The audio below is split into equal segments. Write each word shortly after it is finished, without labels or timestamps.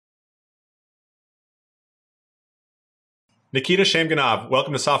Nikita Shamgunov,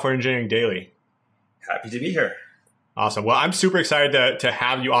 welcome to Software Engineering Daily. Happy to be here. Awesome. Well, I'm super excited to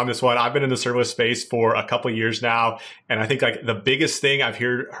have you on this one. I've been in the serverless space for a couple of years now. And I think like the biggest thing I've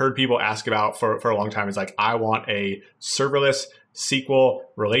heard people ask about for a long time is like, I want a serverless SQL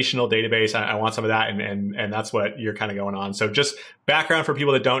relational database. I want some of that. And that's what you're kind of going on. So just background for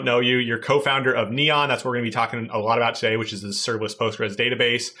people that don't know you, you're co-founder of Neon. That's what we're going to be talking a lot about today, which is the serverless Postgres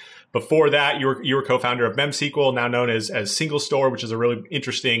database. Before that, you were co-founder of MemSQL, now known as Single Store, which is a really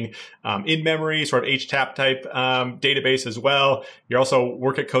interesting in-memory sort of HTAP type database as well. You also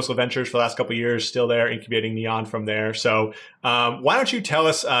work at Coastal Ventures for the last couple of years, still there, incubating Neon from there. So why don't you tell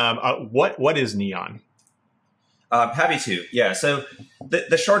us what is Neon? Happy to. Yeah. So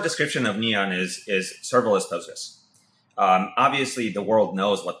the short description of Neon is serverless Postgres. Obviously, the world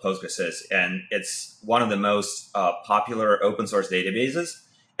knows what Postgres is, and it's one of the most popular open source databases.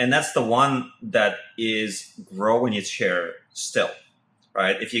 And that's the one that is growing its share still,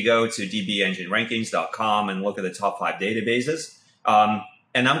 right? If you go to dbenginerankings.com and look at the top 5 databases,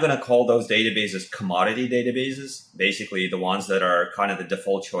 and I'm going to call those databases commodity databases, basically the ones that are kind of the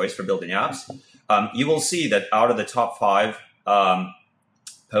default choice for building apps. You will see that out of the top 5,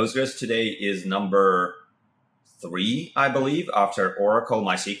 Postgres today is number 3, I believe, after Oracle,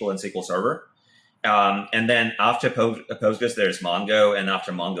 MySQL, and SQL Server. And then after Postgres, there's Mongo, and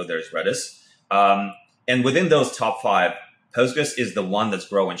after Mongo, there's Redis. And within those top 5, Postgres is the one that's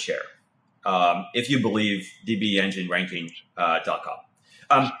growing share, if you believe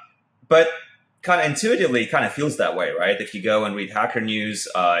dbenginerankings.com. But kind of intuitively, kind of feels that way, right? If you go and read Hacker News,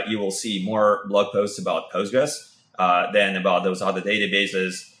 you will see more blog posts about Postgres than about those other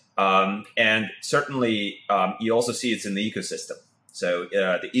databases. And certainly, you also see it's in the ecosystem. So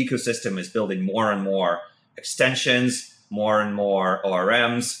the ecosystem is building more and more extensions, more and more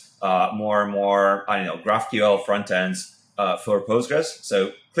ORMs, more and more, GraphQL front ends for Postgres.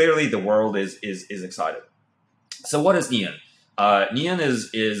 So clearly the world is excited. So what is Neon? Neon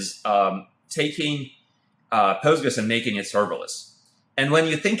is taking Postgres and making it serverless. And when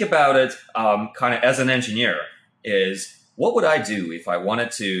you think about it kind of as an engineer, is what would I do if I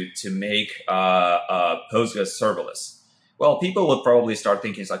wanted to make Postgres serverless? Well, people would probably start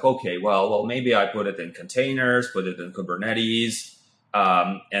thinking, it's like, okay, well, maybe I put it in containers, put it in Kubernetes,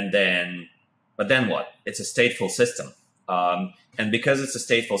 but then what? It's a stateful system. And because it's a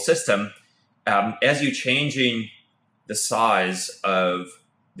stateful system, as you're changing the size of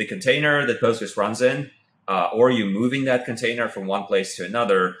the container that Postgres runs in, or you're moving that container from one place to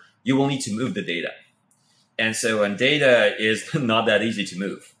another, you will need to move the data. And so, and data is not that easy to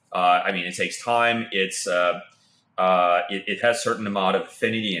move. It takes time. It has a certain amount of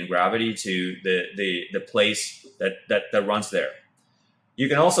affinity and gravity to the place that runs there. You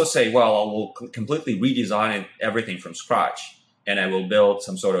can also say, well, I will completely redesign everything from scratch, and I will build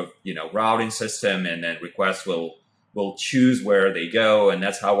some sort of routing system, and then requests will choose where they go, and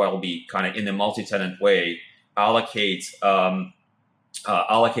that's how I'll be kind of in a multi-tenant way allocate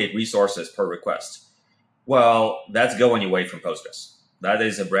resources per request. Well, that's going away from Postgres. That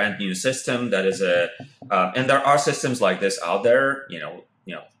is a brand new system. That is and there are systems like this out there,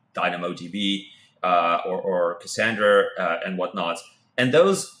 DynamoDB or Cassandra and whatnot. And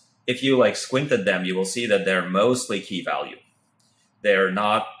those, if you squint at them, you will see that they're mostly key value. They're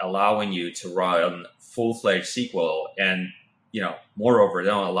not allowing you to run full-fledged SQL, and moreover, they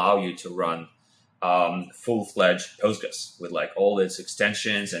don't allow you to run full-fledged Postgres with all its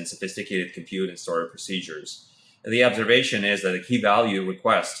extensions and sophisticated compute and storage procedures. The observation is that a key value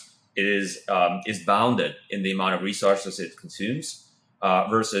request is bounded in the amount of resources it consumes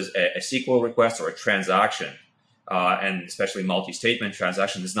versus a SQL request or a transaction, and especially multi-statement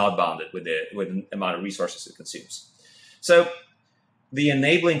transaction is not bounded with the amount of resources it consumes. So the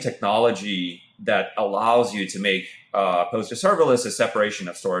enabling technology that allows you to make Postgres serverless is separation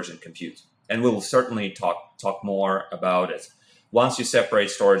of storage and compute, and we'll certainly talk more about it. Once you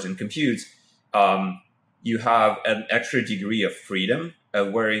separate storage and compute, you have an extra degree of freedom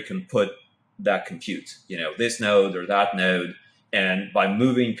of where you can put that compute, this node or that node. And by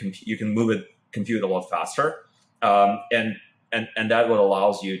moving, you can move compute a lot faster. And that what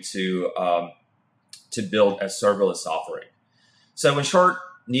allows you to build a serverless offering. So in short,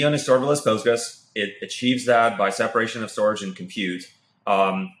 Neon is serverless Postgres. It achieves that by separation of storage and compute,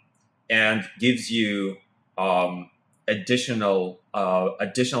 and gives you additional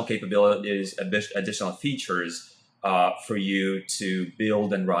capabilities, additional features for you to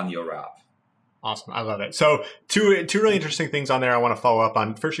build and run your app. Awesome. I love it. So two really interesting things on there I want to follow up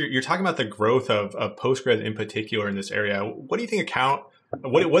on. First, you're talking about the growth of Postgres in particular in this area. What do you think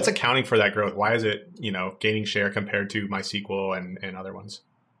What's accounting for that growth? Why is it, gaining share compared to MySQL and other ones?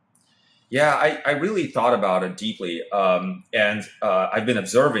 Yeah, I really thought about it deeply, and I've been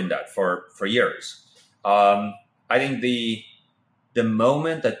observing that for years. I think the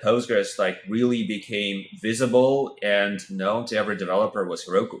moment that Postgres like really became visible and known to every developer was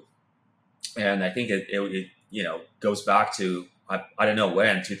Heroku, and I think it goes back to I don't know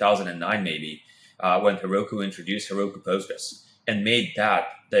when, 2009 maybe, when Heroku introduced Heroku Postgres and made that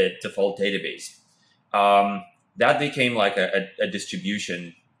the default database. That became like a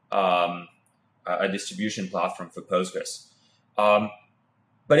distribution platform for Postgres.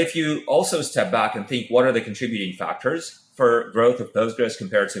 But if you also step back and think, what are the contributing factors for growth of Postgres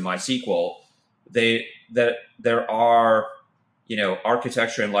compared to MySQL? There are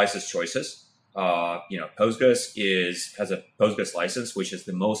architecture and license choices. Postgres has a Postgres license, which is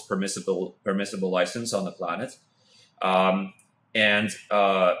the most permissible license on the planet. And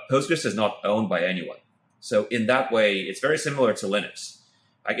Postgres is not owned by anyone. So in that way, it's very similar to Linux.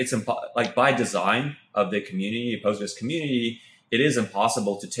 Like like by design of the community, Postgres community, it is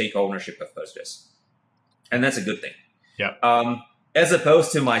impossible to take ownership of Postgres, and that's a good thing. Yeah. As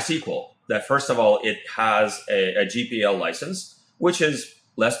opposed to MySQL, that first of all, it has a GPL license, which is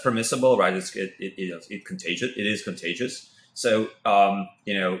less permissible, right? It is contagious. So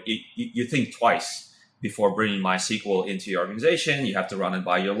you think twice before bringing MySQL into your organization. You have to run it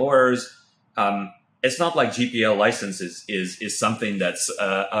by your lawyers. It's not like GPL licenses is something that's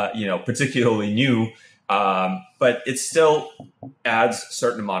particularly new, but it still adds a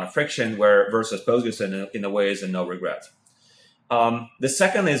certain amount of friction. Where versus Postgres in a way is a no regret. The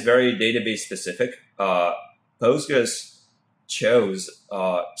second is very database specific. Postgres chose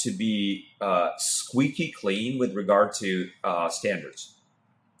to be squeaky clean with regard to standards,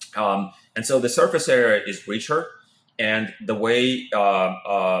 and so the surface area is richer, and the way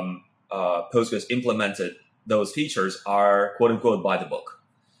Postgres implemented those features are quote unquote by the book.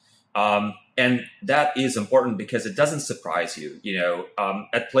 And that is important because it doesn't surprise you.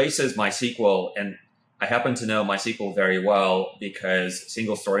 At places MySQL, and I happen to know MySQL very well because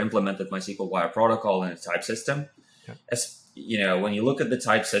Single Store implemented MySQL via protocol in a type system. Yeah. As when you look at the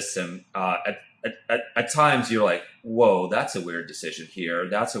type system, at times you're like, whoa, that's a weird decision here.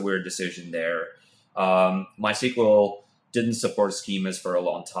 That's a weird decision there. MySQL didn't support schemas for a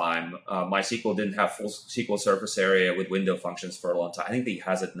long time. MySQL didn't have full SQL surface area with window functions for a long time. I think he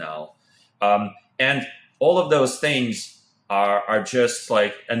has it now. And all of those things are just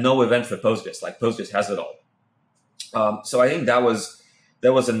like a no event for Postgres. Like Postgres has it all. So I think that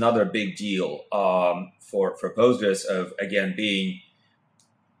was another big deal for Postgres of, again, being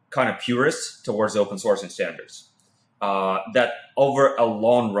kind of purist towards open source and standards. That over a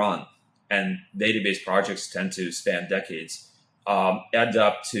long run, and database projects tend to span decades, add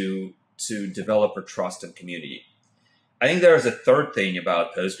up to developer trust and community. I think there is a third thing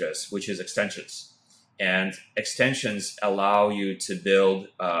about Postgres, which is extensions. And extensions allow you to build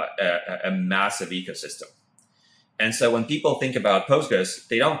a massive ecosystem. And so when people think about Postgres,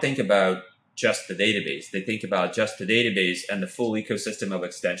 they don't think about just the database. They think about just the database and the full ecosystem of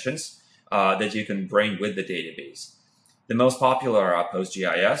extensions that you can bring with the database. The most popular are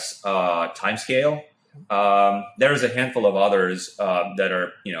PostGIS, Timescale. There's a handful of others that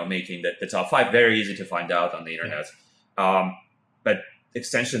are making the top 5. Very easy to find out on the internet. But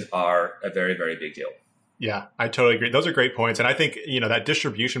extensions are a very, very big deal. Yeah, I totally agree. Those are great points. And I think, that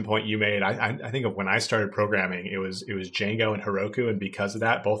distribution point you made, I think of when I started programming, it was Django and Heroku. And because of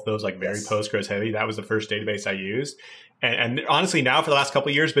that, both those like very Postgres heavy, that was the first database I used. And honestly, now for the last couple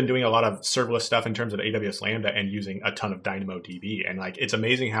of years, been doing a lot of serverless stuff in terms of AWS Lambda and using a ton of DynamoDB. And like, it's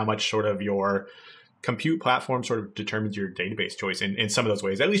amazing how much sort of your compute platform sort of determines your database choice in some of those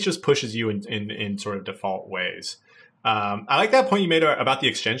ways, at least just pushes you in sort of default ways. I like that point you made about the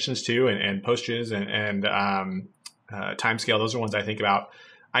extensions too, and Postgres and Timescale. Those are ones I think about.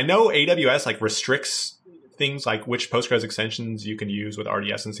 I know AWS like restricts things like which Postgres extensions you can use with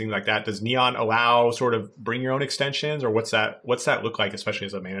RDS and things like that. Does Neon allow sort of bring your own extensions, or what's that look like, especially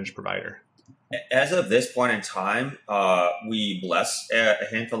as a managed provider? As of this point in time, we bless a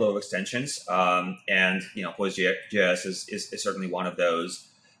handful of extensions, and PostGIS is certainly one of those.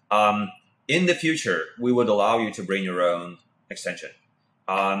 In the future, we would allow you to bring your own extension.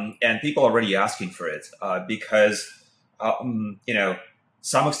 And people are already asking for it because,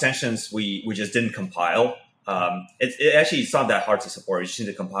 some extensions we just didn't compile. It's not that hard to support. You just need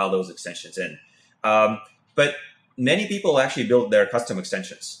to compile those extensions in. But many people actually build their custom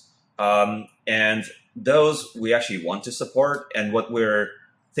extensions. And those we actually want to support. And what we're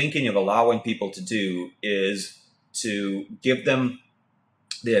thinking of allowing people to do is to give them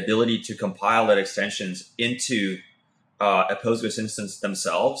the ability to compile that extensions into a Postgres instance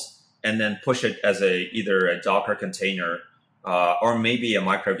themselves, and then push it as either a Docker container or maybe a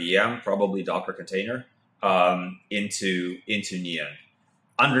micro VM, probably Docker container, into Neon.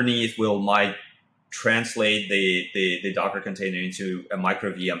 Underneath, might translate the Docker container into a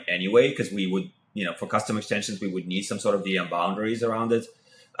micro VM anyway, because we would, for custom extensions, we would need some sort of VM boundaries around it.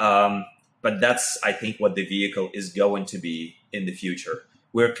 But that's, I think, what the vehicle is going to be in the future.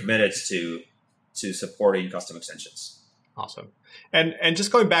 We're committed to supporting custom extensions. Awesome. And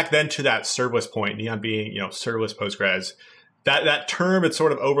just going back then to that serverless point, Neon being, serverless Postgres, that term, it's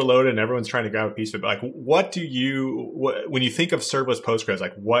sort of overloaded and everyone's trying to grab a piece of it. But like, when you think of serverless Postgres,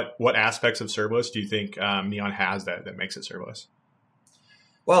 like what aspects of serverless do you think Neon has that makes it serverless?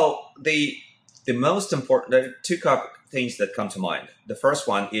 Well, the most important, there are two things that come to mind. The first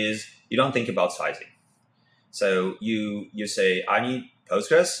one is you don't think about sizing. So you say, I need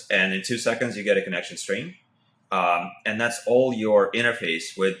Postgres, and in 2 seconds you get a connection string. And that's all your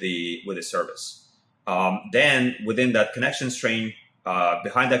interface with the service. Then within that connection string,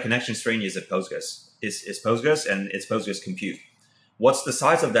 behind that connection string is a Postgres. Is Postgres, and it's Postgres compute. What's the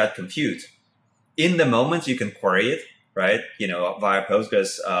size of that compute? In the moment, you can query it, right? Via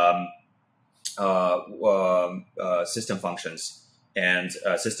Postgres system functions and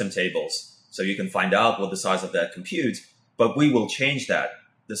system tables. So you can find out what the size of that compute, but we will change the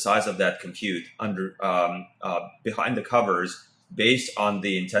size of that compute behind the covers based on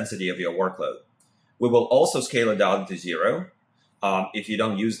the intensity of your workload. We will also scale it down to 0 if you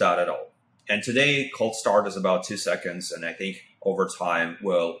don't use that at all. And today, cold start is about 2 seconds, and I think over time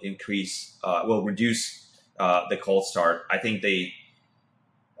will reduce the cold start. I think the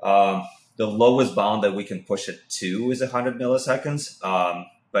lowest bound that we can push it to is 100 milliseconds.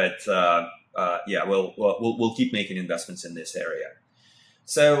 But we'll keep making investments in this area.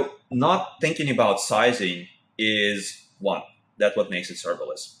 So not thinking about sizing is one. That's what makes it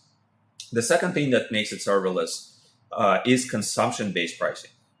serverless. The second thing that makes it serverless is consumption-based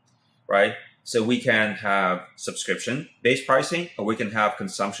pricing, right? So we can have subscription-based pricing, or we can have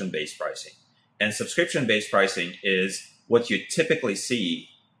consumption-based pricing. And subscription-based pricing is what you typically see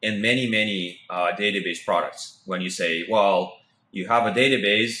in many database products. When you say, well, you have a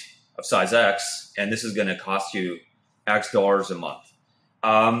database of size X, and this is going to cost you X dollars a month.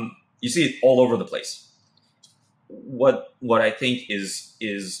 You see it all over the place. What I think is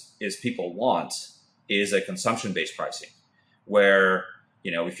people want is a consumption-based pricing, where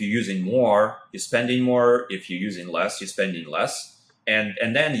if you're using more, you're spending more. If you're using less, you're spending less, and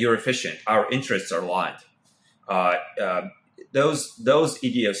then you're efficient. Our interests are aligned. Those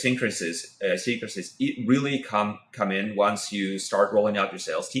idiosyncrasies really come in once you start rolling out your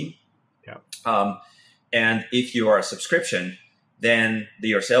sales team. Yeah. And if you are a subscription, then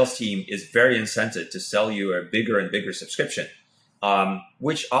your sales team is very incented to sell you a bigger and bigger subscription,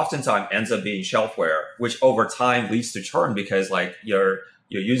 which oftentimes ends up being shelfware, which over time leads to churn because like your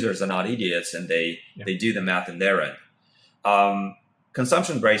users are not idiots and they do the math in their end.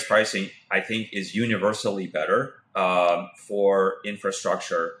 Consumption-based pricing, I think, is universally better for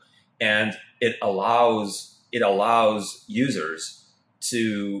infrastructure, and it allows users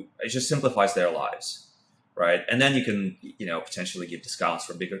to, it just simplifies their lives. Right. And then you can, potentially give discounts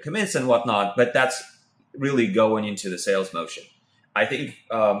for bigger commits and whatnot. But that's really going into the sales motion. I think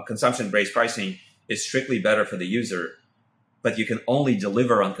consumption-based pricing is strictly better for the user, but you can only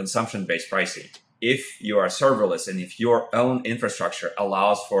deliver on consumption-based pricing if you are serverless and if your own infrastructure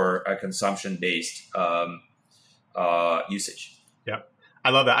allows for a consumption-based usage. Yeah. I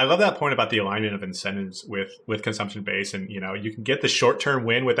love that. I love that point about the alignment of incentives with consumption based, and you can get the short term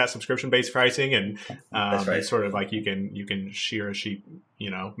win with that subscription based pricing, and that's right. It's sort of like you can shear a sheep,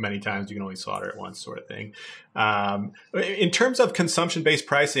 many times. You can only slaughter it once, sort of thing. In terms of consumption based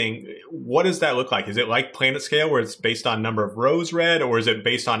pricing, what does that look like? Is it like Planet Scale, where it's based on number of rows read, or is it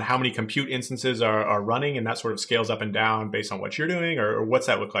based on how many compute instances are running, and that sort of scales up and down based on what you're doing, or what's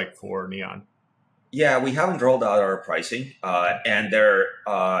that look like for Neon? Yeah, we haven't rolled out our pricing, and there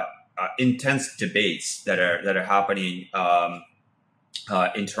are intense debates that are happening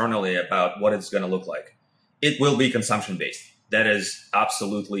internally about what it's going to look like. It will be consumption based. That is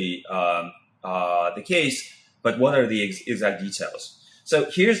absolutely the case. But what are the exact details? So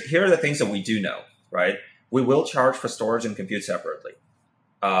here are the things that we do know. Right, we will charge for storage and compute separately.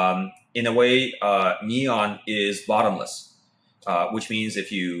 In a way, Neon is bottomless. Which means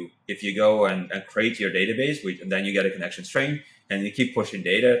if you go and create your database, then you get a connection string, and you keep pushing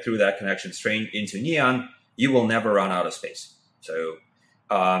data through that connection string into Neon, you will never run out of space. So,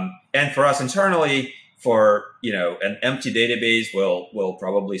 and for us internally, For an empty database, we'll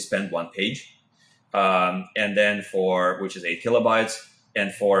probably spend 1 page, and then which is 8 kilobytes,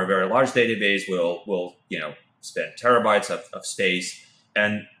 and for a very large database, we'll spend terabytes of space.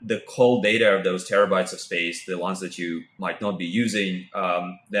 And the cold data of those terabytes of space, the ones that you might not be using,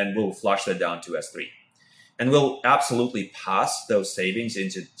 then we'll flush that down to S3. And we'll absolutely pass those savings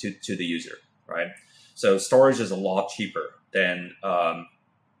to the user, right? So storage is a lot cheaper than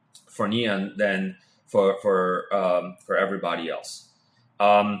for Neon than for everybody else.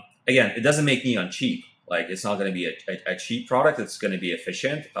 Again, it doesn't make Neon cheap. Like, it's not going to be a cheap product. It's going to be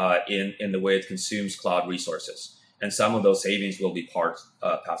efficient in the way it consumes cloud resources. And some of those savings will be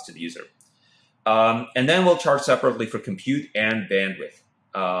passed to the user. And then we'll charge separately for compute and bandwidth.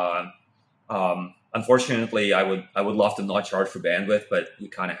 Unfortunately, I would love to not charge for bandwidth, but we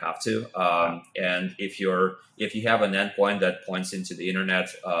kind of have to. And if you have an endpoint that points into the internet,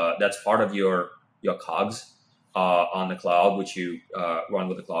 that's part of your COGS on the cloud, which you run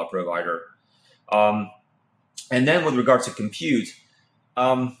with the cloud provider. And then with regards to compute,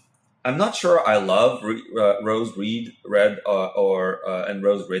 I'm not sure I love rows read and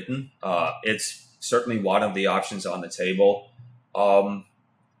rows written. It's certainly one of the options on the table. What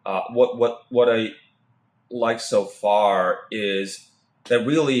I like so far is that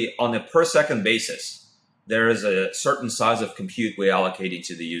really on a per second basis, there is a certain size of compute we allocate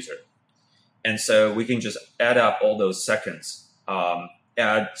into the user. And so we can just add up all those seconds,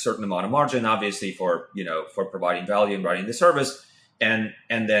 add certain amount of margin, obviously for providing value and running the service, and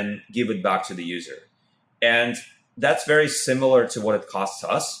then give it back to the user. And that's very similar to what it costs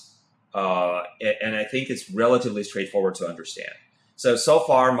us. And I think it's relatively straightforward to understand. So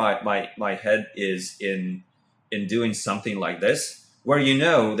far, my head is in doing something like this, where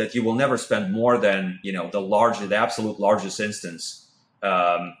that you will never spend more than the absolute largest instance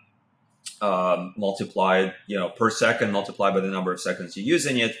multiplied per second, multiplied by the number of seconds you're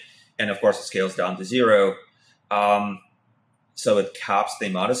using it, and of course it scales down to 0. So it caps the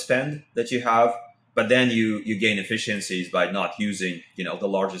amount of spend that you have, but then you gain efficiencies by not using the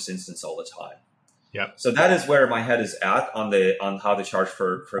largest instance all the time. Yeah. So that is where my head is at on how to charge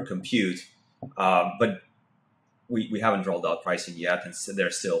for compute, but we haven't rolled out pricing yet, and so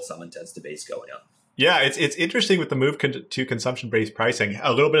there's still some intense debates going on. Yeah, it's interesting with the move to consumption-based pricing.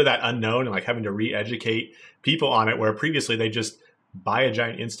 A little bit of that unknown and like having to re-educate people on it, where previously they just buy a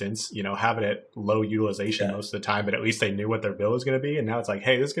giant instance, have it at low utilization most of the time, but at least they knew what their bill was going to be. And now it's like,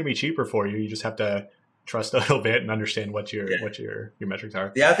 hey, this is going to be cheaper for you. You just have to trust a little bit and understand what your metrics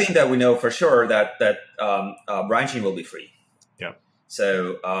are. Yeah, I think that we know for sure that branching will be free. Yeah.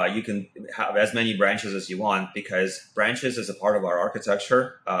 So you can have as many branches as you want, because branches is a part of our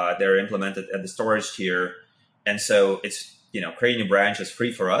architecture. They're implemented at the storage tier, and so it's creating a branch is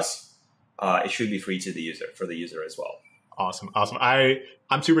free for us. It should be free to the user, for the user as well. Awesome.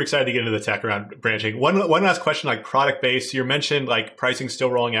 I'm super excited to get into the tech around branching. One last question, like product based. You mentioned like pricing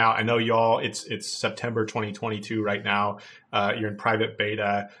still rolling out. I know y'all, it's September 2022 right now. You're in private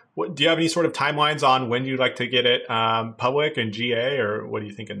beta. Do you have any sort of timelines on when you'd like to get it public and GA, or what are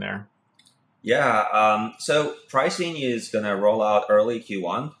you thinking there? Yeah. So pricing is going to roll out early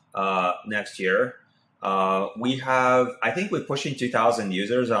Q1 next year. I think we're pushing 2,000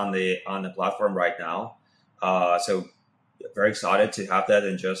 users on the platform right now. So very excited to have that,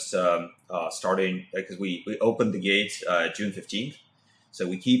 and just starting, because we opened the gates June 15th. So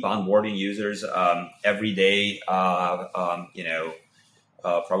we keep onboarding users every day,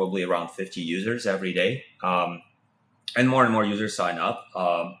 probably around 50 users every day. And more users sign up.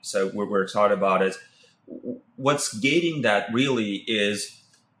 So we're excited about it. What's gating that really is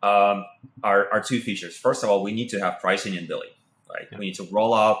our two features. First of all, we need to have pricing and billing, right? Yeah. We need to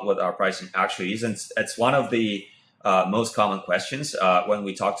roll out what our pricing actually is. And it's one of the most common questions when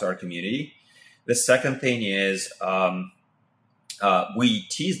we talk to our community. The second thing is we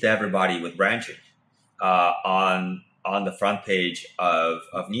teased everybody with branching on the front page of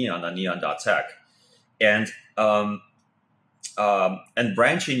Neon on neon.tech. And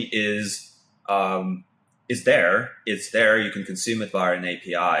branching is there. It's there. You can consume it via an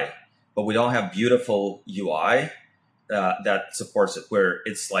API, but we don't have beautiful UI that supports it, where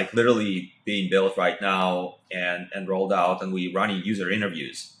it's like literally being built right now and rolled out, and we running user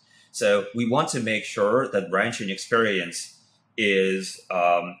interviews. So we want to make sure that branching experience is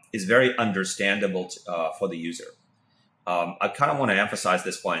very understandable for the user. I kind of want to emphasize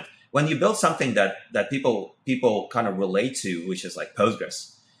this point. When you build something that people kind of relate to, which is like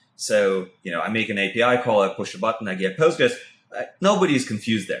Postgres. So, I make an API call, I push a button, I get Postgres. Nobody's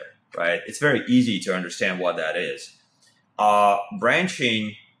confused there, right? It's very easy to understand what that is.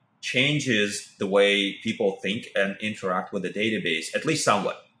 Branching changes the way people think and interact with the database, at least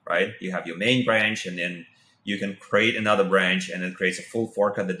somewhat, right? You have your main branch, and then you can create another branch, and it creates a full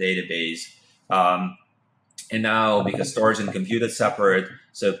fork of the database. And now, because storage and compute is separate,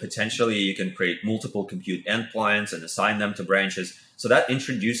 so potentially you can create multiple compute endpoints and assign them to branches. So that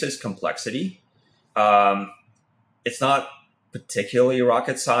introduces complexity. It's not particularly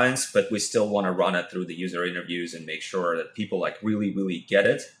rocket science, but we still want to run it through the user interviews and make sure that people like really, really get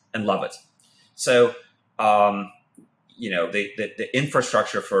it and love it. So, the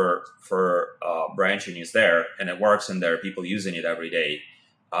infrastructure for branching is there, and it works, and there are people using it every day.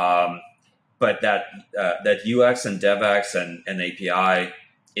 But that UX and DevX and API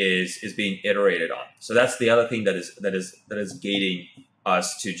is being iterated on. So that's the other thing that is gating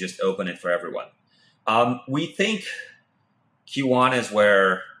us to just open it for everyone. We think Q1 is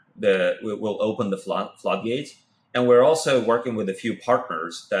where we'll open the floodgate, and we're also working with a few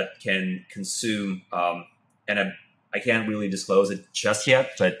partners that can consume. And I can't really disclose it just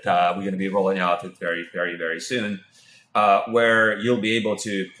yet, but we're going to be rolling out it very, very, very soon. Where you'll be able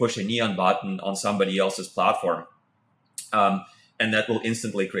to push a Neon button on somebody else's platform, and that will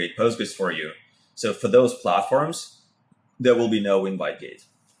instantly create Postgres for you. So for those platforms, there will be no invite gate.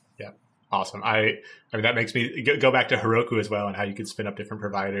 Yeah, awesome. I mean, that makes me go back to Heroku as well, and how you could spin up different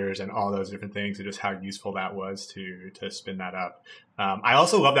providers and all those different things, and just how useful that was to spin that up. I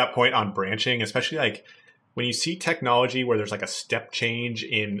also love that point on branching, especially like when you see technology where there's like a step change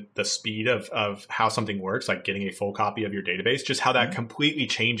in the speed of how something works, like getting a full copy of your database, just how that completely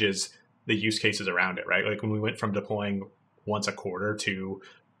changes the use cases around it, right? Like when we went from deploying once a quarter to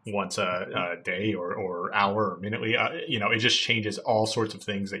once a day or hour or minutely, it just changes all sorts of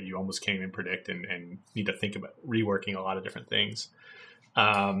things that you almost can't even predict and need to think about reworking a lot of different things.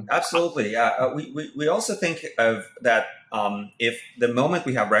 Absolutely. Yeah. We also think of that if the moment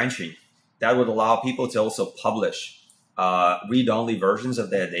we have branching, that would allow people to also publish read-only versions of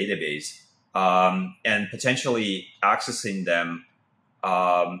their database and potentially accessing them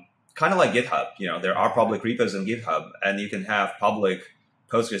kind of like GitHub. There are public repos on GitHub, and you can have public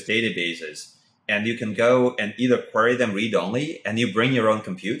Postgres databases, and you can go and either query them read-only, and you bring your own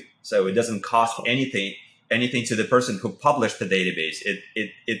compute, so it doesn't cost anything to the person who published the database.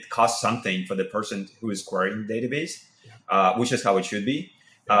 It costs something for the person who is querying the database, which is how it should be.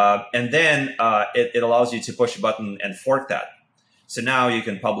 And then it allows you to push a button and fork that. So now you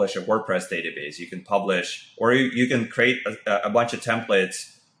can publish a WordPress database. You can publish, or you can create a bunch of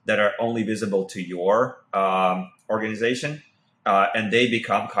templates that are only visible to your organization. And they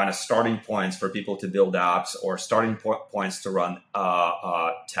become kind of starting points for people to build apps, or starting points to run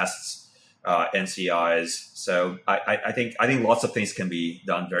tests, NCIs. So I think lots of things can be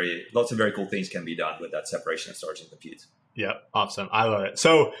done. Lots of very cool things can be done with that separation of storage and compute. Yeah, awesome. I love it.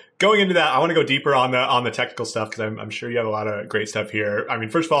 So going into that, I want to go deeper on the technical stuff, because I'm sure you have a lot of great stuff here. I mean,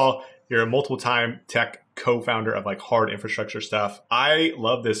 first of all, you're a multiple-time tech co-founder of like hard infrastructure stuff. I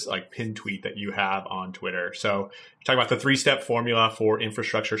love this like pin tweet that you have on Twitter. So you're talking about the 3-step formula for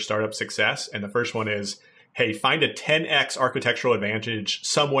infrastructure startup success. And the first one is, hey, find a 10x architectural advantage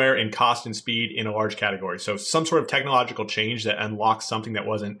somewhere in cost and speed in a large category. So some sort of technological change that unlocks something that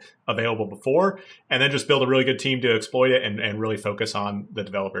wasn't available before, and then just build a really good team to exploit it and really focus on the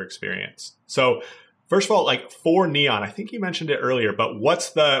developer experience. So first of all, like for Neon, I think you mentioned it earlier, but what's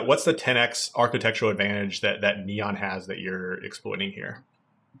the 10x architectural advantage that Neon has that you're exploiting here?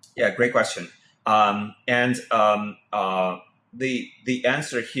 Yeah, great question. The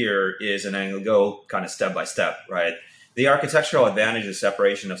answer here is, and I'm going to go kind of step by step, right? The architectural advantage is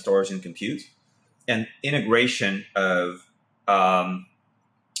separation of storage and compute, and integration of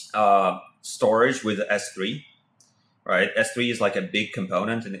storage with S3, right? S3 is like a big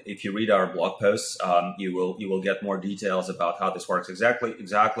component, and if you read our blog posts, you will get more details about how this works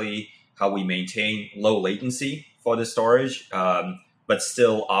exactly how we maintain low latency for the storage, but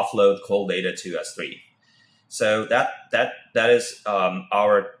still offload cold data to S3. So that is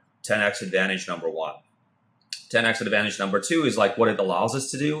our 10x advantage number one. 10x advantage number two is like what it allows us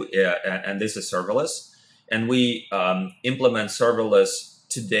to do, and this is serverless. And we implement serverless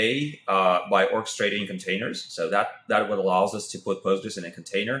today by orchestrating containers. So that what allows us to put Postgres in a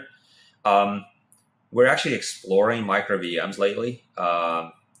container. We're actually exploring micro VMs lately,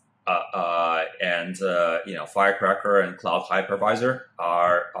 and Firecracker and Cloud Hypervisor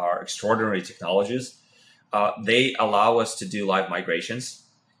are extraordinary technologies. They allow us to do live migrations,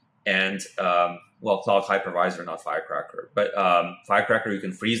 and Cloud Hypervisor, not Firecracker, but Firecracker, you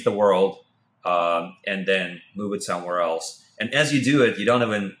can freeze the world and then move it somewhere else. And as you do it,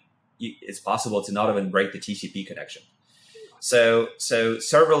 it's possible to not even break the TCP connection. So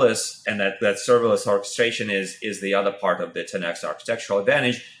serverless and that serverless orchestration is the other part of the 10x architectural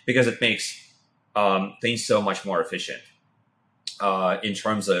advantage because it makes things so much more efficient in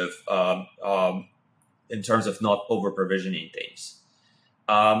terms of not over provisioning things.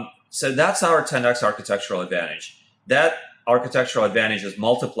 So that's our 10x architectural advantage. That architectural advantage is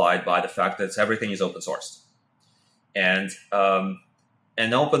multiplied by the fact that everything is open sourced, and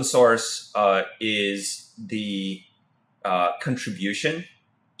open source is the contribution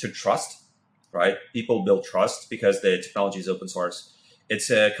to trust, right? People build trust because the technology is open source. It's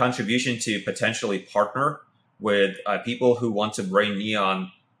a contribution to potentially partner with people who want to bring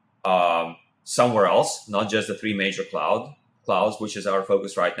Neon somewhere else, not just the three major clouds, which is our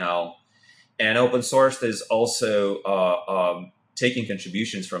focus right now. And open source is also taking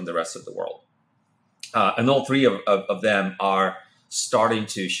contributions from the rest of the world. And all three of them are starting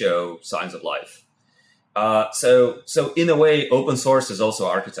to show signs of life. So in a way, open source is also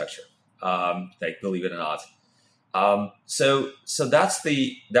architecture, believe it or not. So that's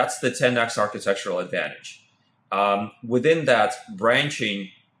the 10x architectural advantage. Within that, branching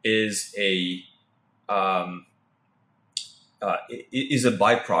is a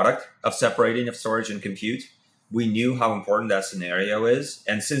byproduct of separating of storage and compute. We knew how important that scenario is,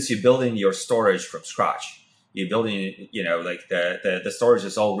 and since you're building your storage from scratch, you're building, the storage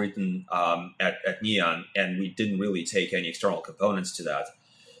is all written at Neon, and we didn't really take any external components to that.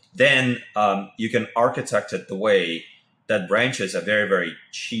 Then you can architect it the way that branches are very, very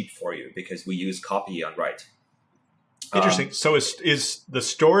cheap for you because we use copy on write. Interesting. So is the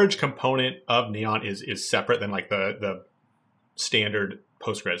storage component of Neon is separate than like the standard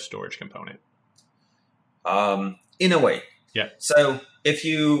Postgres storage component? In a way. Yeah. So if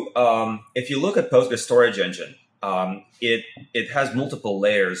you look at Postgres storage engine, it has multiple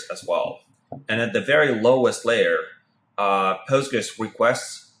layers as well. And at the very lowest layer, Postgres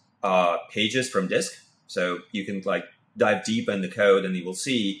requests pages from disk. So you can dive deep in the code, and you will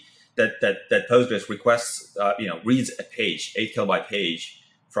see that Postgres requests reads a page, 8 kilobyte page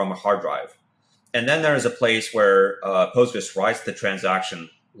from a hard drive. And then there is a place where Postgres writes the transaction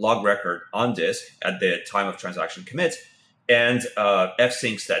log record on disk at the time of transaction commit, and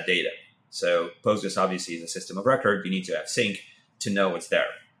f-syncs that data. So Postgres obviously is a system of record. You need to f-sync to know it's there.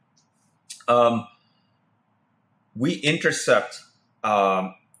 We intercept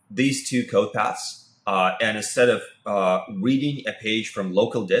these two code paths, and instead of reading a page from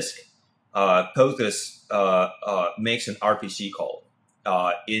local disk, Postgres makes an RPC call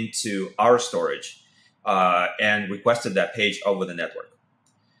into our storage and requested that page over the network.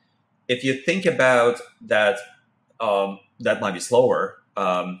 If you think about that, that might be slower.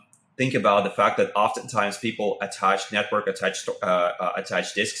 Think about the fact that oftentimes people attach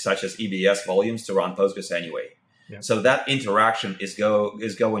attached disks such as EBS volumes to run Postgres anyway. Yeah. So that interaction is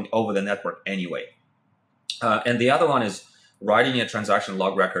going over the network anyway. And the other one is writing a transaction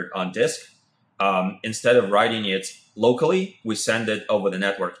log record on disk. Instead of writing it locally, we send it over the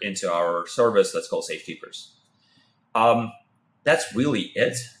network into our service that's called Safekeepers. That's really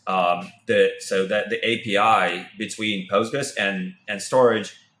it. So that the API between Postgres and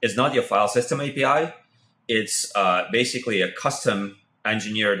storage is not your file system API. It's basically a custom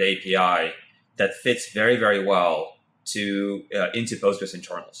engineered API that fits very, very well into Postgres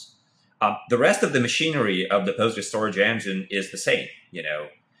internals. The rest of the machinery of the Postgres storage engine is the same.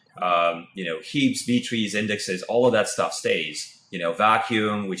 Heaps, B trees, indexes, all of that stuff stays.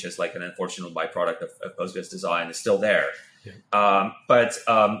 Vacuum, which is like an unfortunate byproduct of Postgres design, is still there. Yeah. But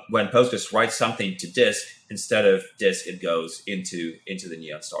when Postgres writes something to disk, instead of disk, it goes into the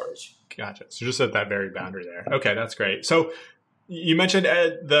Neon storage. Gotcha. So just at that very boundary there. Okay, that's great. So you mentioned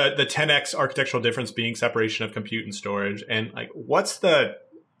the 10x architectural difference being separation of compute and storage, and what's the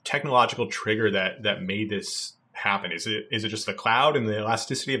technological trigger that made this happen? Is it just the cloud and the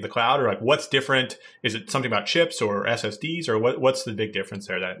elasticity of the cloud, or what's different? Is it something about chips or SSDs, or what's the big difference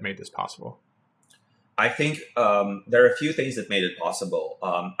there that made this possible? I think there are a few things that made it possible.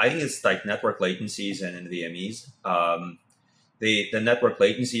 I think it's network latencies and NVMEs. The network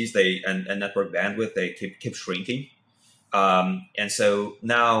latencies and network bandwidth, they keep shrinking. And so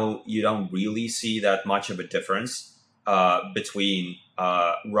now you don't really see that much of a difference between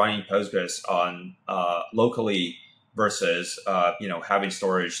running Postgres on locally versus having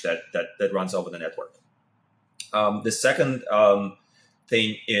storage that runs over the network. The second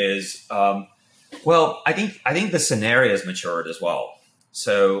thing is I think the scenario has matured as well.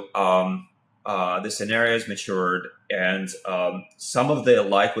 So the scenario has matured, and some of the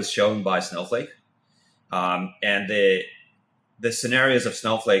light was shown by Snowflake, and the scenarios of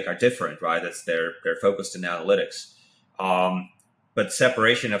Snowflake are different, right? They're focused in analytics. But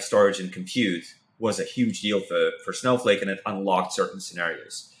separation of storage and compute was a huge deal for Snowflake, and it unlocked certain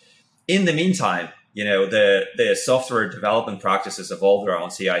scenarios. In the meantime, the software development practices evolved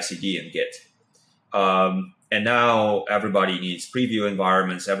around CI/CD and Git. And now everybody needs preview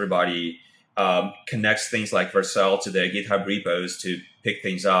environments. Everybody connects things like Vercel to the GitHub repos to pick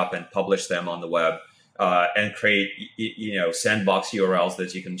things up and publish them on the web, and create sandbox URLs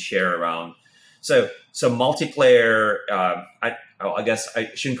that you can share around. So multiplayer. I guess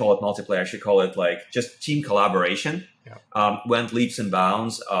I shouldn't call it multiplayer. I should call it like just team collaboration. Yeah. Went leaps and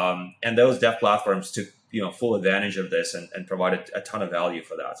bounds, and those dev platforms took full advantage of this and provided a ton of value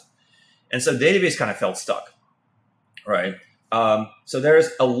for that. And so database kind of felt stuck, right? So there's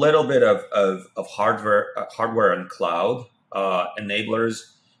a little bit of hardware and cloud enablers,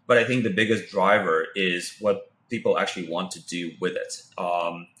 but I think the biggest driver is what people actually want to do with it.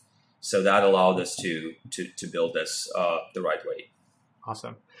 So that allowed us to build this the right way.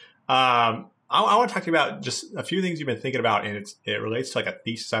 Awesome. I want to talk to you about just a few things you've been thinking about, and it relates to like a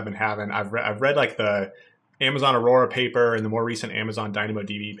thesis I've been having. I've read like the Amazon Aurora paper and the more recent Amazon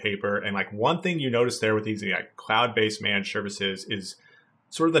DynamoDB paper, and like one thing you notice there with these cloud-based managed services is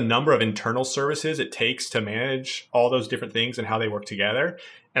sort of the number of internal services it takes to manage all those different things and how they work together.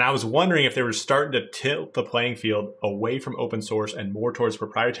 And I was wondering if they were starting to tilt the playing field away from open source and more towards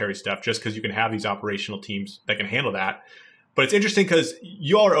proprietary stuff, just because you can have these operational teams that can handle that. But it's interesting because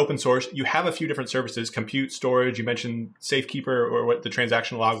you all are open source. You have a few different services, compute, storage. You mentioned Safekeeper or what the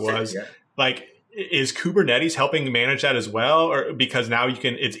transaction log was. Yeah. Like, is Kubernetes helping manage that as well? Or because now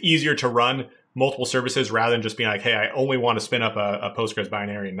it's easier to run multiple services rather than just being like, hey, I only want to spin up a Postgres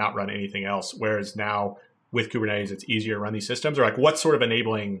binary and not run anything else. Whereas now with Kubernetes, it's easier to run these systems, or like what's sort of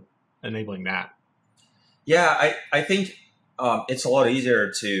enabling that? Yeah, I think it's a lot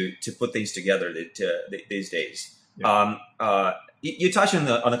easier to put things together these days. Yeah. You touched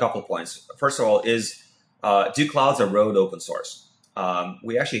on a couple of points. First of all, do clouds erode open source?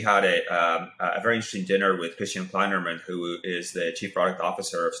 We actually had a very interesting dinner with Christian Kleinerman, who is the chief product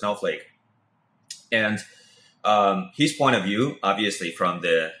officer of Snowflake. And his point of view, obviously from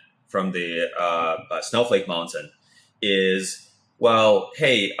the Snowflake mountain, is, well,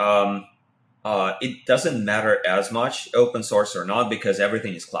 hey, it doesn't matter as much open source or not because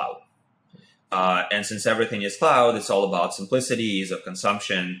everything is cloud. And since everything is cloud, it's all about simplicity, ease of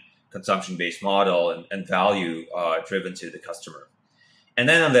consumption-based model, and value driven to the customer. And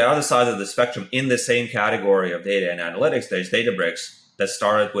then on the other side of the spectrum, in the same category of data and analytics, there's Databricks that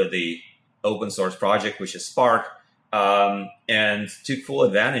started with the open source project, which is Spark, and took full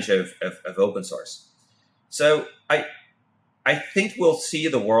advantage of open source. So I think we'll see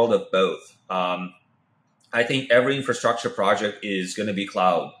the world of both. I think every infrastructure project is going to be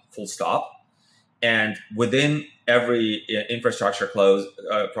cloud, full stop. And within every infrastructure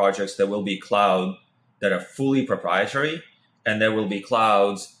projects, there will be cloud that are fully proprietary, and there will be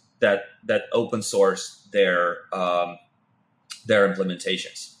clouds that open source their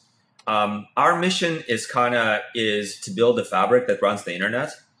implementations. Our mission is to build a fabric that runs the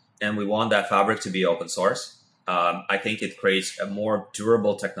internet, and we want that fabric to be open source. I think it creates a more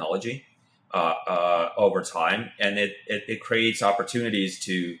durable technology over time, and it creates opportunities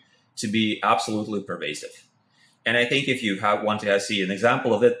to be absolutely pervasive. And I think if you want to see an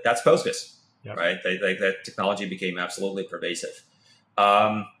example of it, that's Postgres, yep. Right? That technology became absolutely pervasive.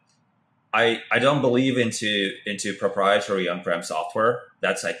 I don't believe into proprietary on-prem software.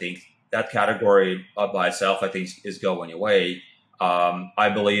 I think that category by itself, I think, is going away. I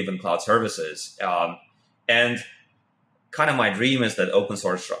believe in cloud services. And kind of my dream is that open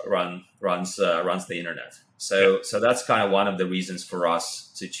source runs the internet. So that's kind of one of the reasons for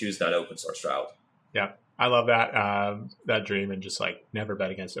us to choose that open source route. Yeah, I love that dream, and just like never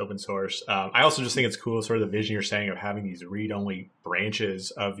bet against open source. I also just think it's cool, sort of the vision you're saying of having these read-only branches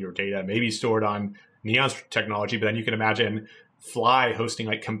of your data, maybe stored on Neon's technology, but then you can imagine Fly hosting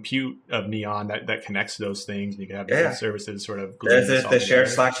like compute of Neon that connects those things. You can have different services sort of. There's the shared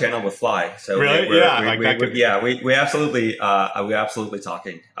Slack channel with Fly. So really, we absolutely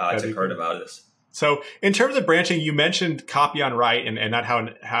talking to Kurt about this. So in terms of branching, you mentioned copy on write and that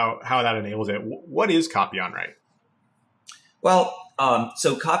how that enables it. What is copy on write? Well,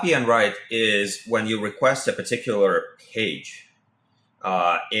 so copy on write is when you request a particular page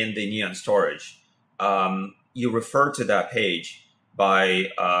in the Neon storage. You refer to that page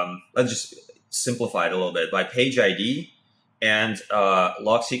by, let's just simplify it a little bit, by page ID and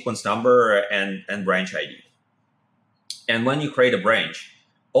log sequence number and branch ID. And when you create a branch,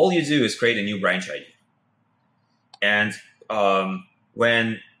 all you do is create a new branch ID. And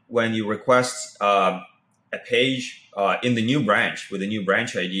when you request a page in the new branch with a new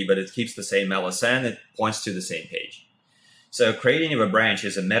branch ID, but it keeps the same LSN. It points to the same page. So creating of a branch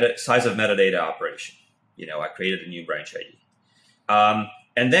is a size of metadata operation. I created a new branch ID.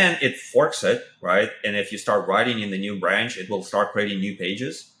 And then it forks it, right? And if you start writing in the new branch, it will start creating new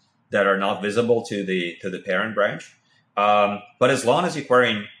pages that are not visible to the parent branch. But as long as you're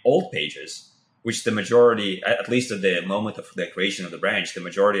querying old pages, which the majority, at least at the moment of the creation of the branch, the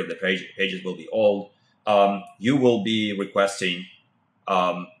majority of the pages will be old, you will be requesting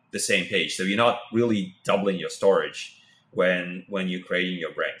the same page. So you're not really doubling your storage when you're creating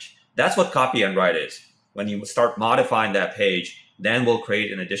your branch. That's what copy and write is. When you start modifying that page, then we'll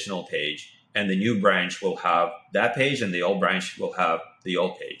create an additional page, and the new branch will have that page, and the old branch will have the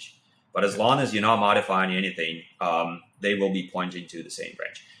old page. But as long as you're not modifying anything, they will be pointing to the same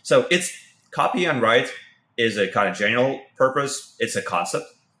branch. So it's copy and write is a kind of general purpose. It's a concept,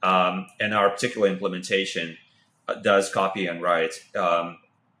 and our particular implementation does copy and write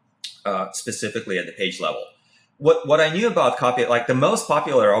specifically at the page level. What I knew about copy, like the most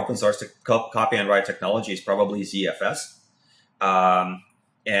popular open source copy and write technology is probably ZFS.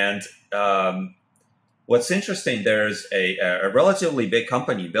 What's interesting, there's a relatively big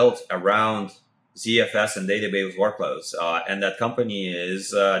company built around ZFS and database workloads, and that company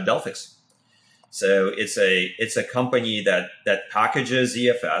is Delphix. So it's a company that packages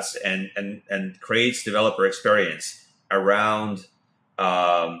ZFS and creates developer experience around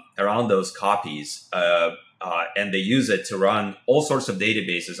those copies. And they use it to run all sorts of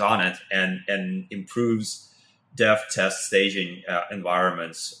databases on it and improves dev, test, staging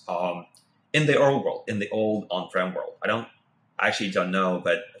environments in the old world, in the old on-prem world. I actually don't know,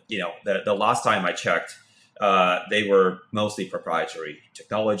 but the last time I checked, they were mostly proprietary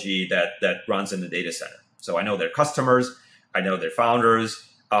technology that runs in the data center. So I know their customers, I know their founders.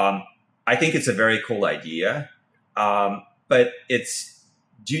 I think it's a very cool idea, but it's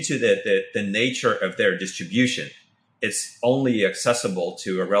due to the nature of their distribution, it's only accessible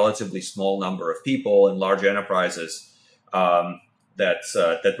to a relatively small number of people in large enterprises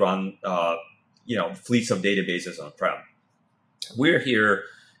that run fleets of databases on-prem. We're here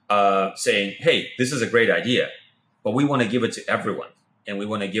saying, hey, this is a great idea, but we want to give it to everyone, and we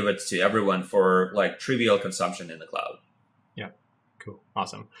want to give it to everyone for like trivial consumption in the cloud. Yeah, cool,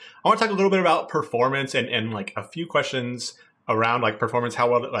 awesome. I want to talk a little bit about performance and like a few questions around like performance. How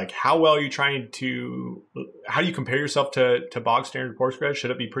well are you trying to, how do you compare yourself to bog standard Postgres?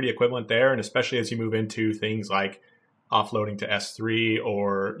 Should it be pretty equivalent there? And especially as you move into things like offloading to S3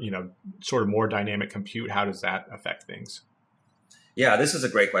 or, sort of more dynamic compute, how does that affect things? Yeah, this is a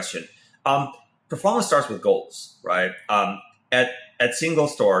great question. Performance starts with goals, right? At Single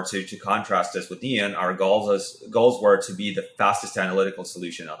Store, to contrast this with Neon, our goals were to be the fastest analytical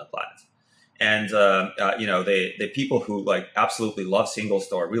solution on the planet. And, the people who like absolutely love Single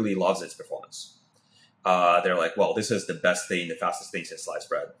Store really loves its performance. They're like, well, this is the best thing, the fastest thing since sliced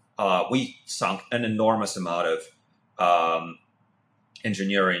bread. We sunk an enormous amount of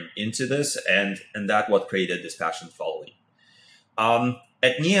engineering into this, and that's what created this passion following.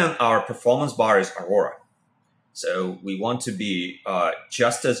 At Neon, our performance bar is Aurora. So we want to be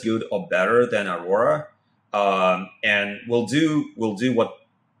just as good or better than Aurora. And we'll do what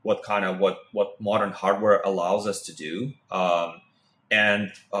modern hardware allows us to do.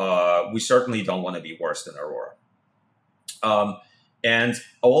 And we certainly don't want to be worse than Aurora. And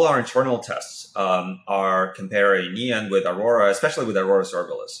all our internal tests are comparing Neon with Aurora, especially with Aurora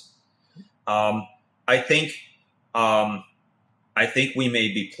Serverless. I think we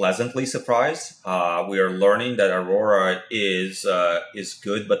may be pleasantly surprised. We are learning that Aurora is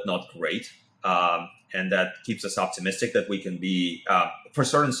good but not great, and that keeps us optimistic that we can be for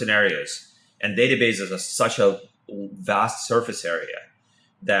certain scenarios. And databases are such a vast surface area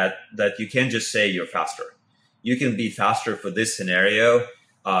that you can't just say you're faster. You can be faster for this scenario,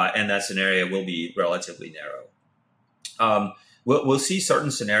 and that scenario will be relatively narrow. We'll see certain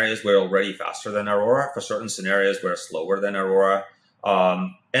scenarios where we're already faster than Aurora. For certain scenarios, we're slower than Aurora.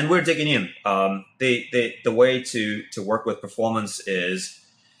 And we're digging in. The way to work with performance is,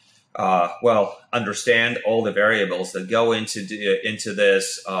 understand all the variables that go into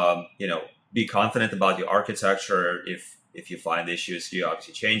this. Be confident about your architecture. If you find issues, you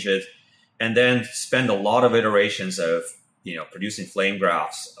obviously change it. And then spend a lot of iterations of, producing flame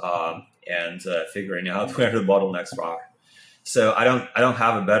graphs and figuring out where the bottlenecks are. So I don't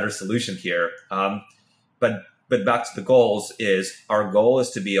have a better solution here. But back to the goals our goal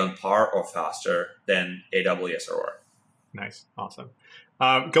is to be on par or faster than AWS Aurora. Nice. Awesome.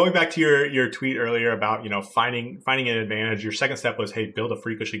 Going back to your tweet earlier about, finding an advantage, your second step was, hey, build a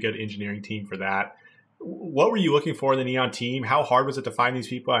freakishly good engineering team for that. What were you looking for in the Neon team? How hard was it to find these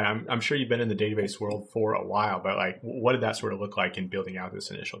people? I'm sure you've been in the database world for a while, but like, what did that sort of look like in building out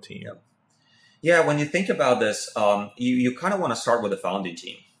this initial team? Yeah. Yeah, when you think about this, you kind of want to start with the founding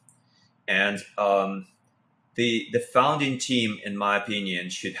team. And the founding team, in my opinion,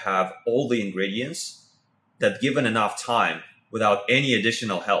 should have all the ingredients that, given enough time, without any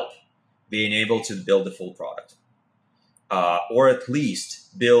additional help, being able to build the full product. Or at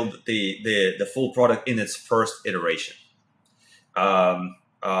least build the full product in its first iteration. And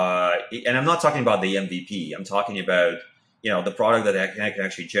I'm not talking about the MVP. I'm talking about the product that can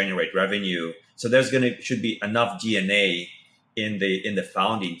actually generate revenue. So should be enough DNA in the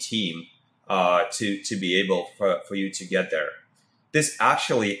founding team to be able for you to get there. This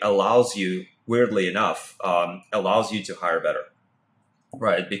actually allows you, weirdly enough, allows you to hire better,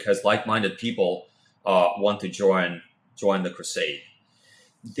 right? Because like-minded people want to join the crusade.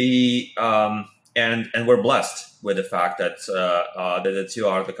 And we're blessed with the fact that the two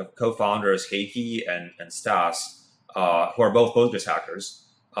are the co-founders, Heikki and Stas, who are both Postgres hackers,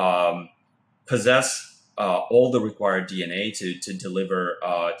 possess all the required DNA to deliver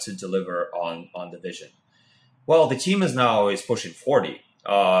on the vision. Well, the team is pushing 40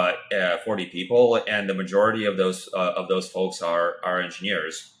 people, and the majority of those folks are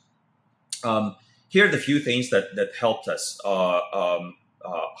engineers. Here are the few things that helped us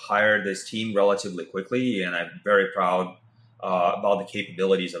hire this team relatively quickly, and I'm very proud about the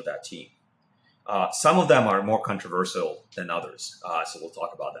capabilities of that team. Some of them are more controversial than others, so we'll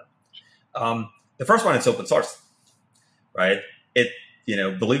talk about them. The first one is open source, right?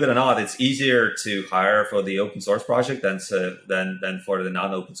 Believe it or not, it's easier to hire for the open source project than for the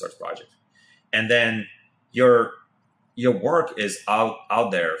non-open source project, and then your work is out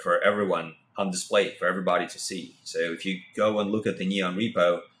there for everyone, on display for everybody to see. So if you go and look at the Neon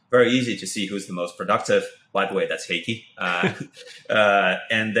repo, very easy to see who's the most productive. By the way, that's Heikki.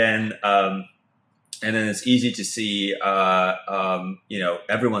 And then it's easy to see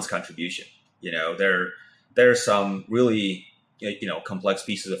everyone's contribution. There's some really complex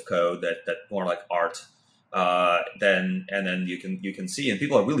pieces of code that more like art. Then you can see, and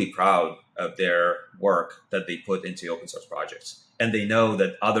people are really proud of their work that they put into open source projects, and they know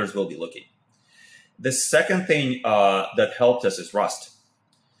that others will be looking. The second thing that helped us is Rust.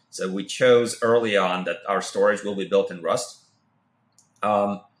 So we chose early on that our storage will be built in Rust.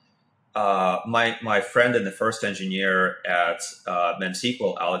 My friend and the first engineer at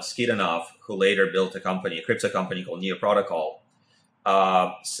MemSQL, Alex Shamgunov, who later built a crypto company called Neo Protocol,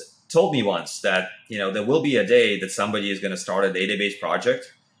 told me once that there will be a day that somebody is going to start a database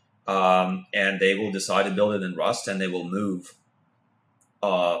project, and they will decide to build it in Rust, and they will move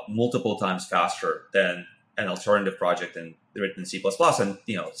multiple times faster than an alternative project written in C++, and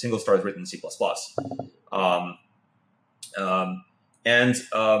single star is written in C++.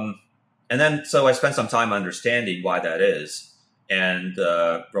 And then so I spent some time understanding why that is, and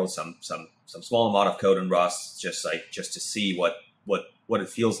wrote some small amount of code in Rust just to see what it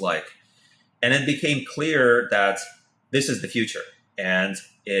feels like, and it became clear that this is the future. And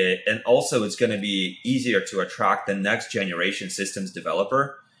also it's going to be easier to attract the next generation systems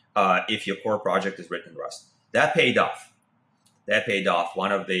developer if your core project is written in Rust. That paid off.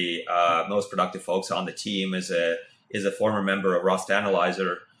 One of the most productive folks on the team is a former member of Rust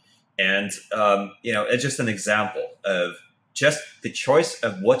Analyzer, and it's just an example of just the choice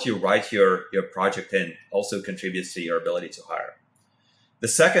of what you write your project in also contributes to your ability to hire. The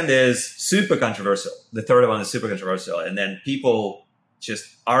second is super controversial. The third one is super controversial. And then people just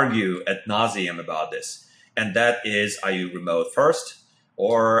argue ad nauseum about this. And that is, are you remote first,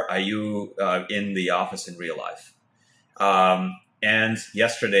 or are you in the office in real life? And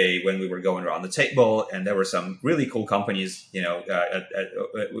yesterday, when we were going around the table, and there were some really cool companies, in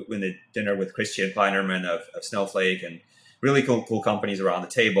the dinner with Christian Kleinerman of Snowflake, and really cool companies around the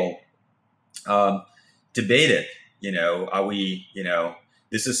table, debated, are we,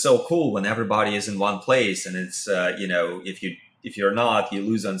 this is so cool when everybody is in one place, and it's, if you're not, you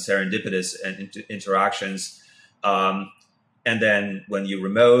lose on serendipitous interactions. And then when you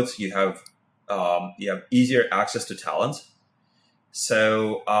remote, you have easier access to talent.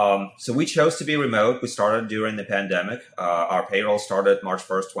 So we chose to be remote. We started during the pandemic. Our payroll started March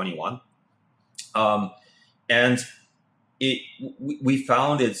 1st, 21. And we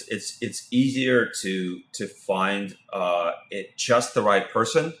found it's easier to find just the right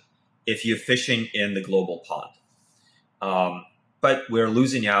person if you're fishing in the global pond. But we're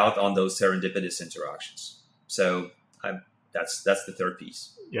losing out on those serendipitous interactions. So that's the third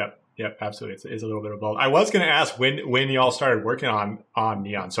piece. Yep. Yep. Absolutely. It's a little bit of both. I was going to ask when y'all started working on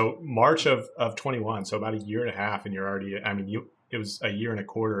Neon. So March of 21. So about a year and a half, and you're already. I mean, it was a year and a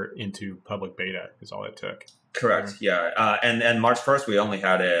quarter into public beta is all it took. Correct. Yeah. And March 1st, we only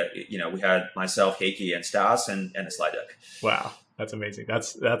had we had myself, Heikki, and Stas, and a slide deck. Wow, that's amazing.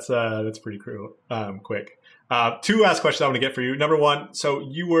 That's pretty cool. Quick. Two last questions I want to get for you. Number one, so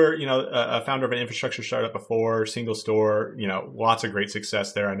you were, a founder of an infrastructure startup before, single store, lots of great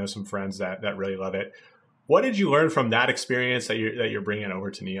success there. I know some friends that really love it. What did you learn from that experience that you're bringing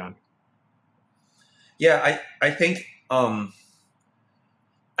over to Neon? Yeah, I think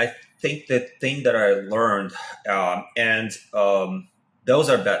the thing that I learned, those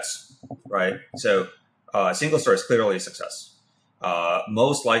are bets, right? So single store is clearly a success.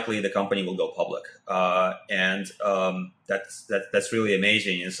 Most likely the company will go public. That's really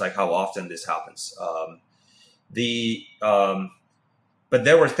amazing. It's like how often this happens. But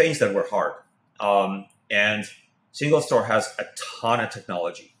there were things that were hard. And single store has a ton of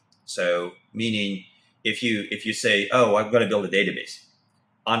technology. So meaning if you say, oh, I'm going to build a database.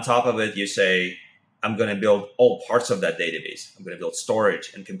 On top of it, you say, I'm going to build all parts of that database. I'm going to build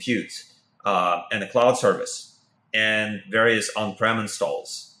storage and compute and a cloud service and various on-prem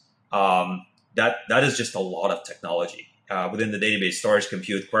installs. That is just a lot of technology within the database: storage,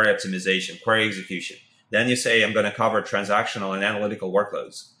 compute, query optimization, query execution. Then you say, I'm going to cover transactional and analytical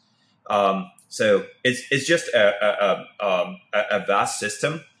workloads. So it's just a vast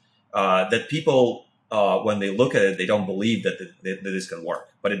system that people, when they look at it, they don't believe that this can work,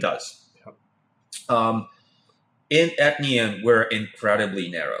 but it does. Yep. At Neon, we're incredibly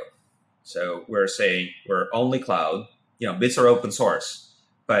narrow. So we're saying we're only cloud. Bits are open source,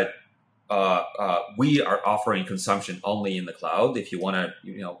 but we are offering consumption only in the cloud. If you want to,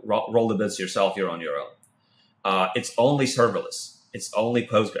 roll the bits yourself, you're on your own. It's only serverless. It's only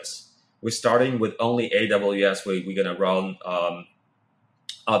Postgres. We're starting with only AWS. We're going to run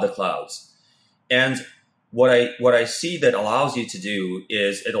other clouds. And what I see that allows you to do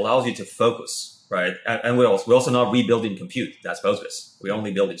is it allows you to focus, right? And we're also not rebuilding compute. That's Postgres. We're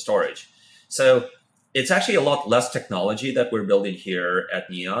only building storage. So it's actually a lot less technology that we're building here at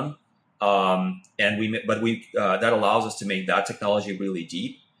Neon. That allows us to make that technology really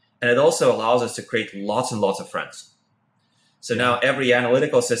deep. And it also allows us to create lots and lots of friends. So now every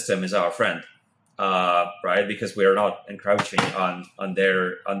analytical system is our friend, right? Because we are not encroaching on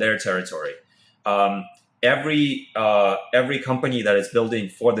their territory. Every company that is building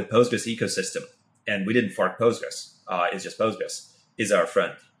for the Postgres ecosystem, and we didn't fork Postgres, it's just Postgres, is our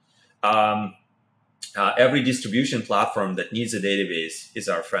friend. Every distribution platform that needs a database is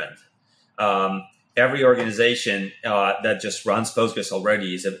our friend. Every organization that just runs Postgres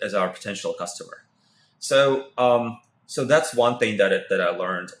already is our potential customer. So that's one thing that I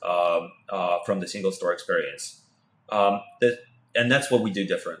learned from the single store experience, and that's what we do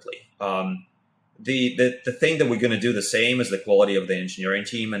differently. The thing that we're going to do the same is the quality of the engineering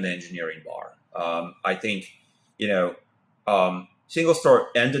team and the engineering bar. I think, single store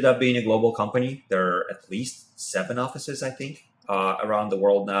ended up being a global company. There are at least 7 offices, I think, around the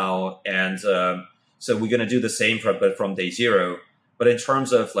world now. And so we're going to do the same from day zero. But in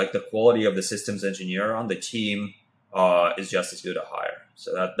terms of like the quality of the systems engineer on the team is just as good a hire.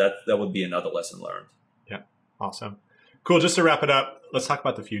 So that would be another lesson learned. Yeah. Awesome. Cool. Just to wrap it up, let's talk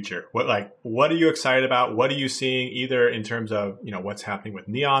about the future. What are you excited about? What are you seeing either in terms of, what's happening with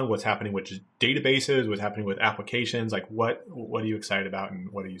Neon, what's happening with databases, what's happening with applications? Like what are you excited about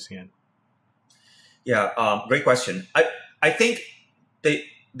and what are you seeing? Yeah. Great question. I think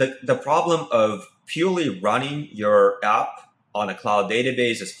the problem of purely running your app on a cloud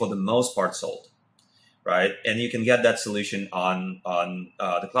database is for the most part solved. Right, and you can get that solution on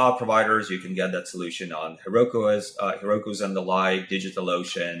the cloud providers. You can get that solution on Heroku's and the like,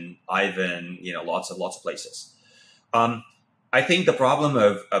 DigitalOcean, Ivan, lots of places. I think the problem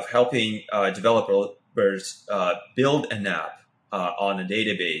of helping developers build an app on a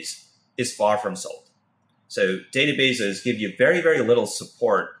database is far from solved. So databases give you very, very little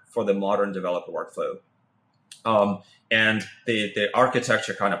support for the modern developer workflow. And the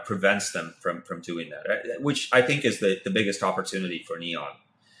architecture kind of prevents them from doing that, which I think is the biggest opportunity for Neon.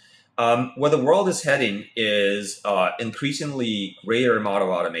 Where the world is heading is increasingly greater amount of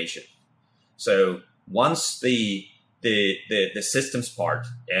automation. So once the systems part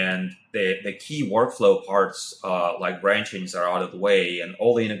and the key workflow parts like branchings are out of the way and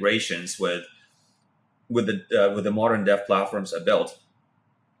all the integrations with the modern dev platforms are built,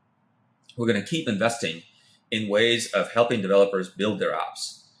 we're going to keep investing in ways of helping developers build their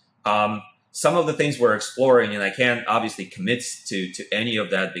apps. some of the things we're exploring, and I can't obviously commit to any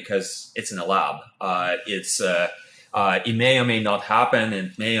of that because it's in a lab. It may or may not happen,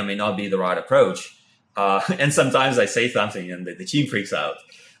 and may or may not be the right approach. And sometimes I say something and the team freaks out.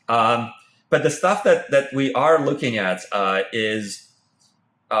 But the stuff that we are looking at is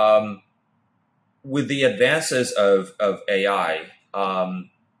with the advances of AI,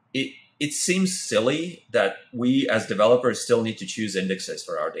 it seems silly that we as developers still need to choose indexes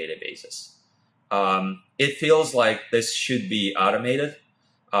for our databases. It feels like this should be automated.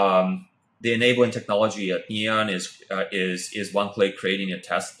 The enabling technology at Neon is one-click creating a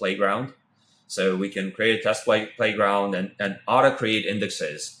test playground. So we can create a test playground and auto-create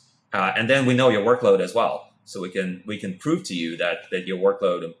indexes. And then we know your workload as well. So we can prove to you that your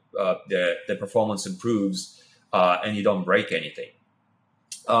workload, the performance improves, and you don't break anything.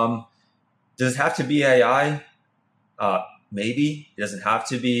 Does it have to be AI? Maybe. It doesn't have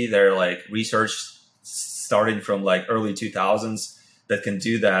to be. There are like research starting from like early 2000s that can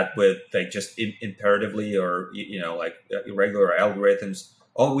do that with like just imperatively or like irregular algorithms.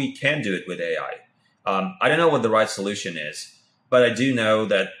 Or we can do it with AI. I don't know what the right solution is. But I do know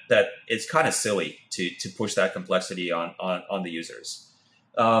that it's kind of silly to push that complexity on the users.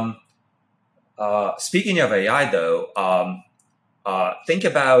 Speaking of AI, though, think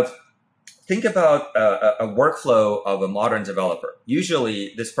about a workflow of a modern developer.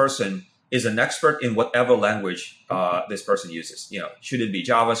 Usually, this person is an expert in whatever language this person uses. Should it be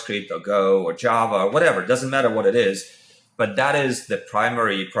JavaScript or Go or Java or whatever? It doesn't matter what it is, but that is the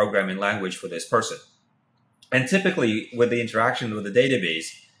primary programming language for this person. And typically, with the interaction with the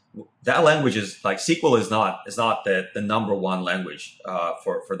database, that language is like SQL is not the number one language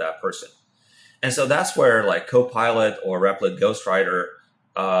for that person. And so that's where like Copilot or Replit Ghostwriter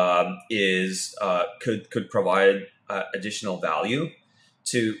could provide additional value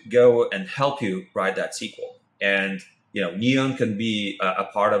to go and help you write that SQL. And Neon can be a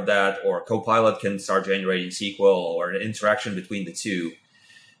part of that, or Copilot can start generating SQL, or an interaction between the two.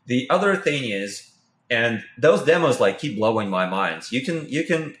 The other thing is, and those demos like keep blowing my mind. You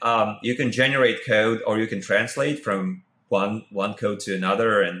can generate code, or you can translate from one code to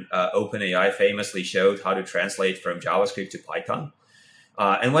another. And OpenAI famously showed how to translate from JavaScript to Python.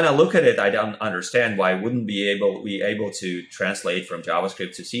 And when I look at it, I don't understand why I wouldn't be able to translate from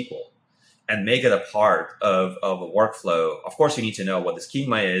JavaScript to SQL and make it a part of a workflow. Of course, you need to know what the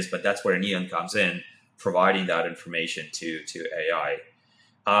schema is, but that's where Neon comes in, providing that information to AI.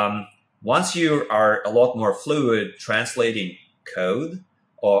 Once you are a lot more fluid translating code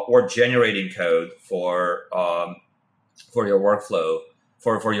or generating code for your workflow,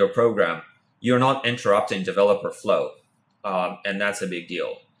 for your program, you're not interrupting developer flow. And that's a big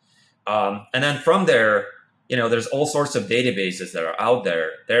deal. And then from there, there's all sorts of databases that are out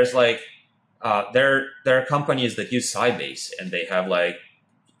there. There's like, there are companies that use Sybase, and they have like,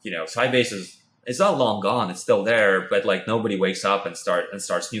 Sybase it's not long gone. It's still there, but like nobody wakes up and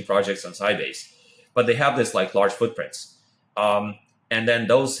starts new projects on Sybase. But they have this like large footprints. And then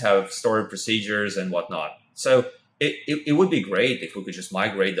those have stored procedures and whatnot. So it would be great if we could just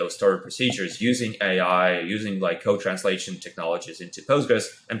migrate those stored procedures using AI, using like code translation technologies into Postgres,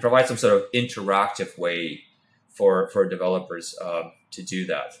 and provide some sort of interactive way for developers to do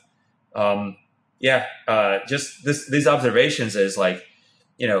that. Just these observations is like,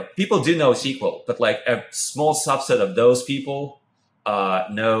 people do know SQL, but like a small subset of those people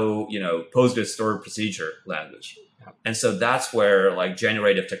know, Postgres stored procedure language. Yeah. And so that's where like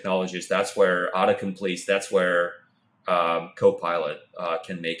generative technologies, that's where autocompletes, that's where Copilot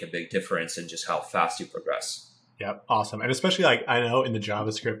can make a big difference in just how fast you progress. Yeah, awesome. And especially like, I know in the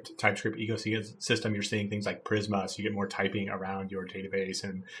JavaScript, TypeScript ecosystem, you're seeing things like Prisma, so you get more typing around your database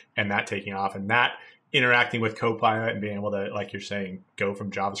and that taking off, and that interacting with Copilot and being able to, like you're saying, go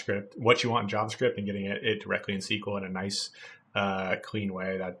from JavaScript, what you want in JavaScript, and getting it directly in SQL in a nice, clean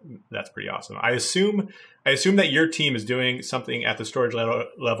way. That's pretty awesome. I assume that your team is doing something at the storage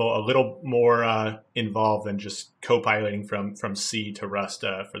level a little more involved than just co-piloting from C to Rust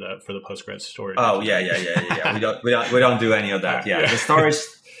for the Postgres storage. Oh yeah. we don't do any of that. Yeah.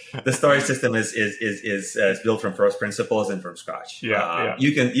 The storage system is built from first principles and from scratch.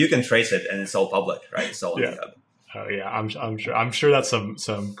 You can trace it, and it's all public, right? It's all on GitHub. Oh yeah, I'm sure that's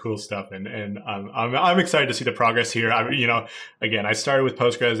some cool stuff, and I'm excited to see the progress here. Again, I started with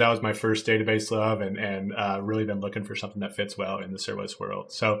Postgres. That was my first database love, and really been looking for something that fits well in the serverless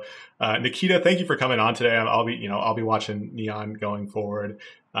world. So, Nikita, thank you for coming on today. I'll be watching Neon going forward.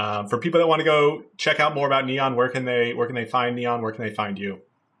 For people that want to go check out more about Neon, where can they find Neon? Where can they find you?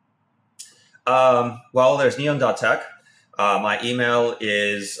 Well, there's neon.tech. My email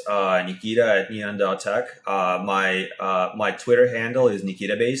is nikita@neon.tech. My Twitter handle is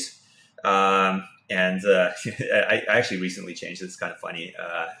nikitabase. And I actually recently changed it. It's kind of funny.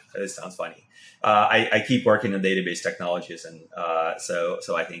 It sounds funny. I keep working on database technologies, and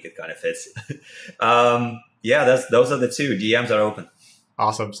so I think it kind of fits. Yeah, those are the two. DMs are open.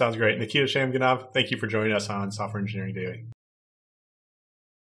 Awesome. Sounds great. Nikita Shamgunov, thank you for joining us on Software Engineering Daily.